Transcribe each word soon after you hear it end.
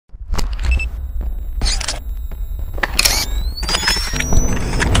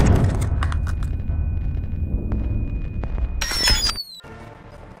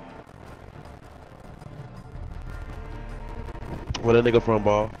Where that nigga from,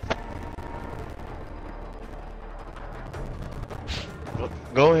 ball?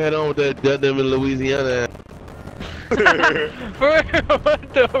 Go ahead on with that them in Louisiana. What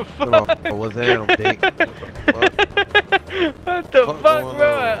the fuck? Oh, what's that, dick? What the fuck,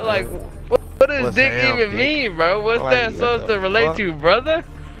 bro? On, like, what does dick even dick? mean, bro? What's like, that supposed to relate to, brother?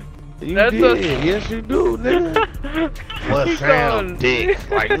 You That's did. Yes, you do, nigga. What's Sam dick?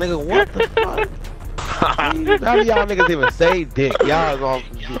 Like, nigga, what the fuck? How do y'all niggas even say dick? Y'all gonna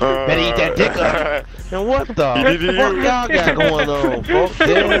better eat that dick up. And what the fuck y'all got going on, folks?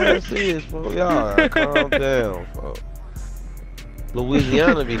 Damn serious, folks. Y'all calm down, folks.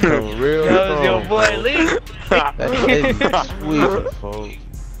 Louisiana becoming real strong. That was your boy Leek. That baby sweet, folks.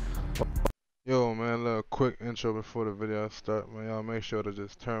 Yo, man, a little quick intro before the video start, man. Y'all make sure to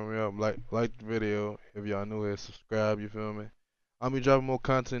just turn me up, like the video. If y'all new here, subscribe. You feel me? I'll be dropping more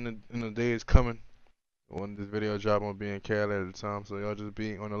content in the days coming. When this video drop, I'll be in Cali at the time, so y'all just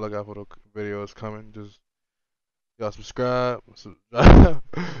be on the lookout for the videos coming. Just y'all subscribe, try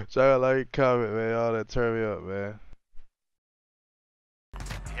to like, comment, man. All that turn me up, man.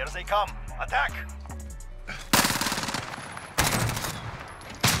 Here they come! Attack!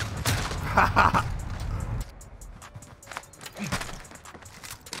 Haha.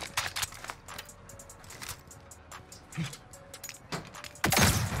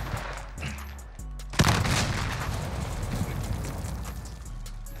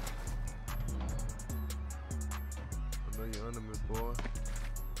 I know you're under me, boy.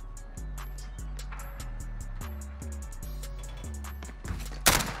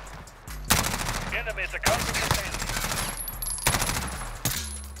 Enemies are coming to defend.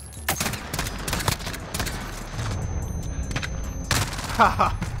 Haha.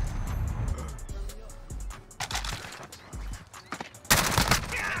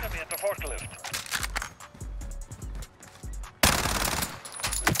 Enemy at the forklift.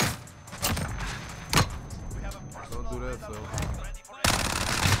 Don't do that, so.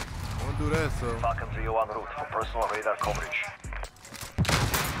 Don't do that, so. Falcon 301 route for personal radar coverage.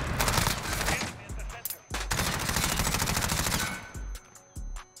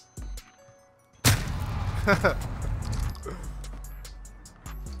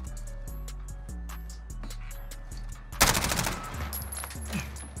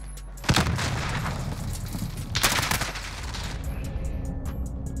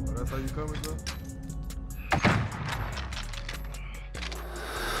 Oh, that's how you coming, bro?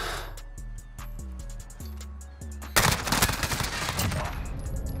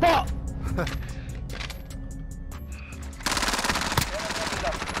 Fuck!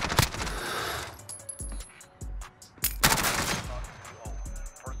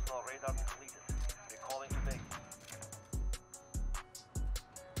 Personal radar completed. Recalling to base.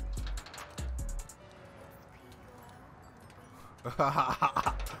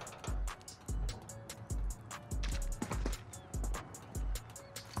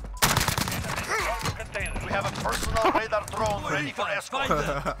 We have a personal radar drone ready for escort.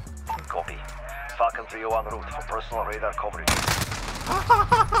 Copy. Falcon 301 route for personal radar coverage.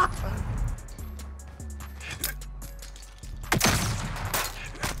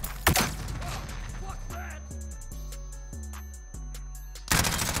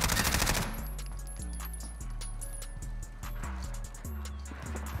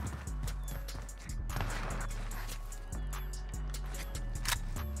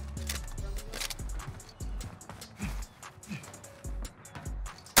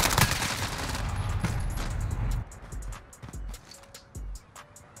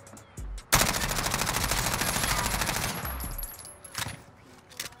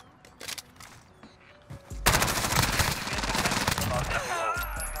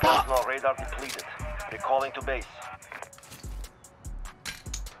 Personal radar depleted. Recalling to base.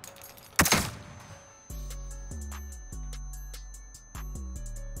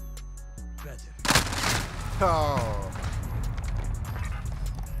 Oh.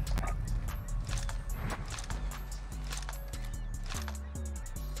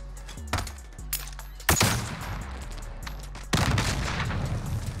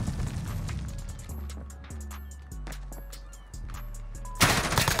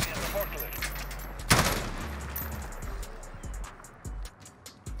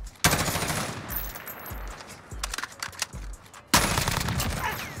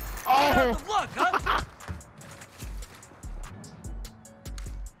 Oh! Good luck, huh?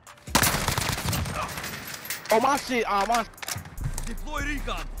 Oh, my shit. Oh, my. Deploy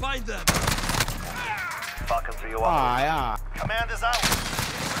recon. Find them. Falcon 301. Ah, yeah. Command is out.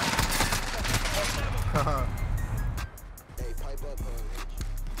 Hey, pipe up,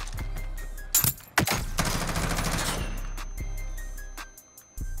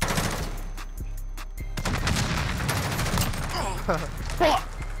 Fuck!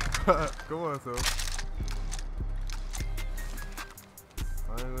 Come on, so.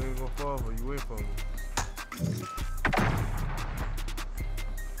 I ain't even gonna fall for you. Wait for me.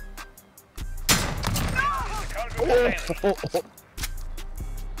 Oh.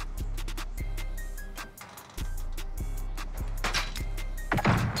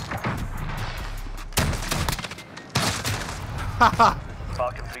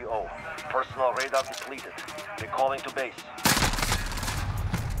 Falcon 3-0. Personal radar depleted. Recalling to base.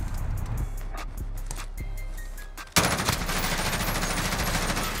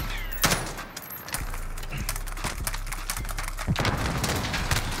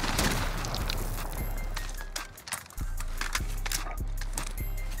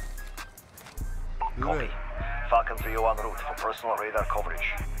 Copy. Falcon 3-0 en route for personal radar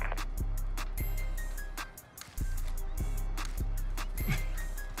coverage.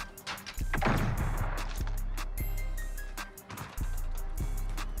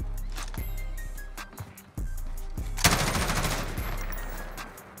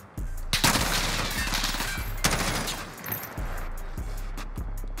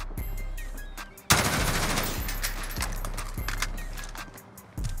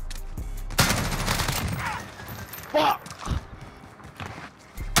 Fuck!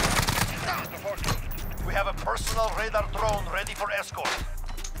 We have a personal radar drone ready for escort.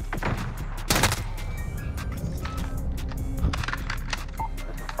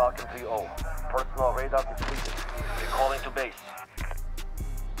 This is Falcon 3-0. Personal radar depleted. Recalling to base.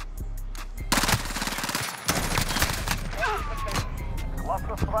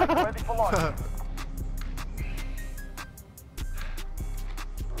 Cluster strike ready for launch.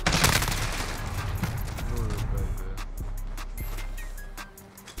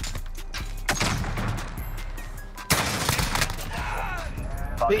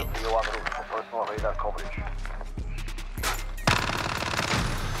 Falcon 3-0 en route for personal radar coverage.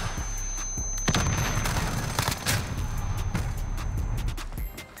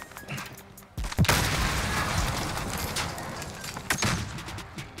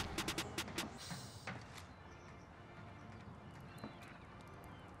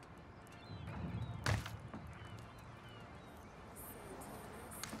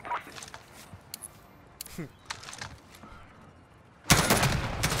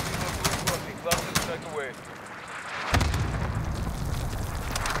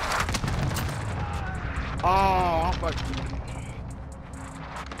 Oh, I'm fucking.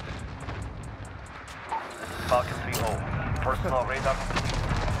 Falcon 3-0. Personal radar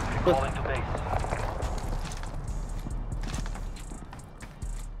depleted. Recalling to base.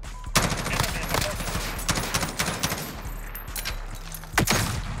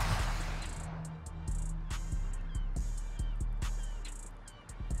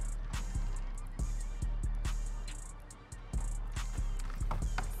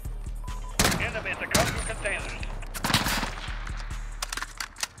 Enemy at the cargo containers.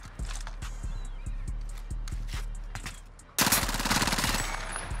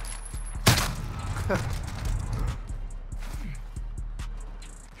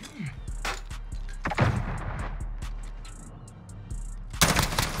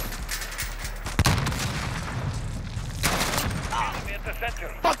 Enemy at the center.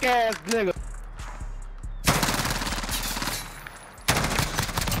 Fuck ass nigga.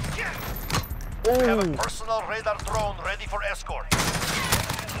 We have a Ooh. personal radar drone ready for escort.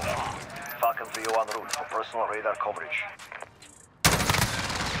 Falcon 3-0 en route for personal radar coverage.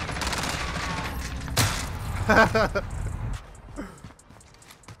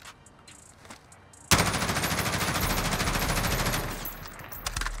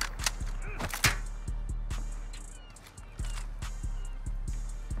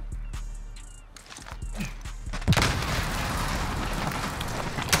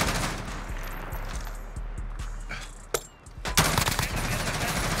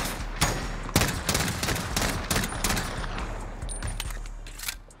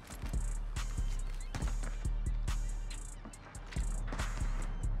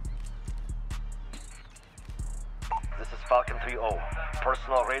 This is Falcon 3-0.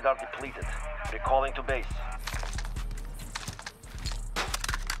 Personal radar depleted. Recalling to base.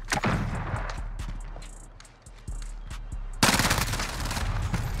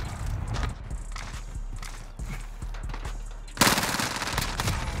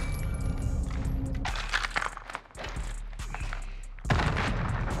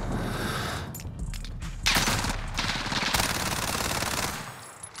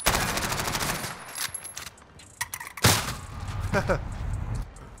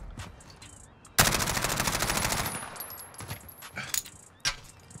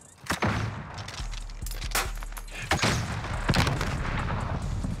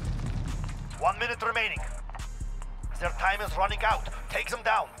 left remaining. Their time is running out. Take them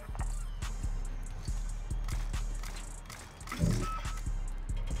down.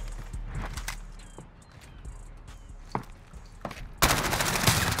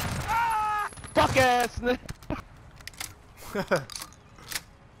 Fuck ass nigga.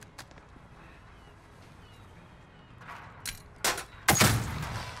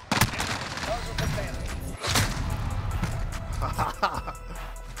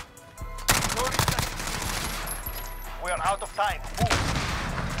 We are out of time.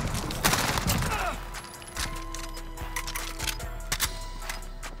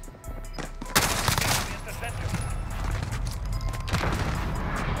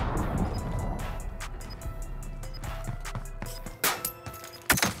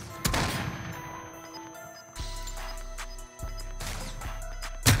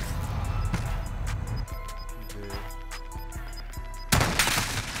 Move.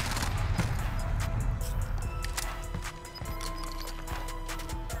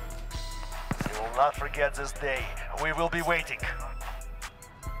 Not forget this day. We will be waiting.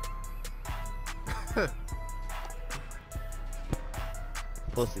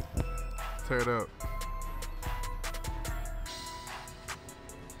 Pussy. Tear it up.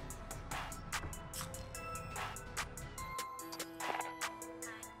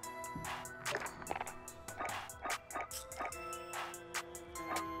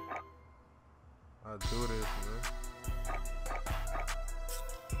 I do this, man.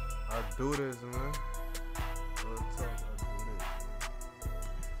 I do this, man. Real talk, I do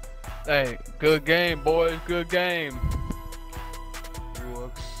this, Hey, good game, boys. Good game. man. You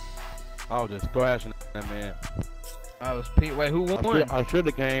welcome. I was just thrashing that man. I was Pete. Wait, who won? I should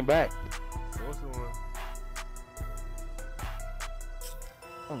have came back. So what's the one?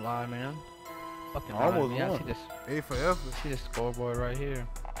 Don't lie, man. Fucking Almost lie, man. I won. see this. A for effort. See this scoreboard right here.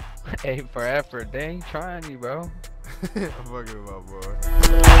 A for effort. They ain't trying you, bro. I'm fucking with my boy.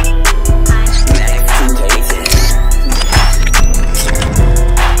 Activated.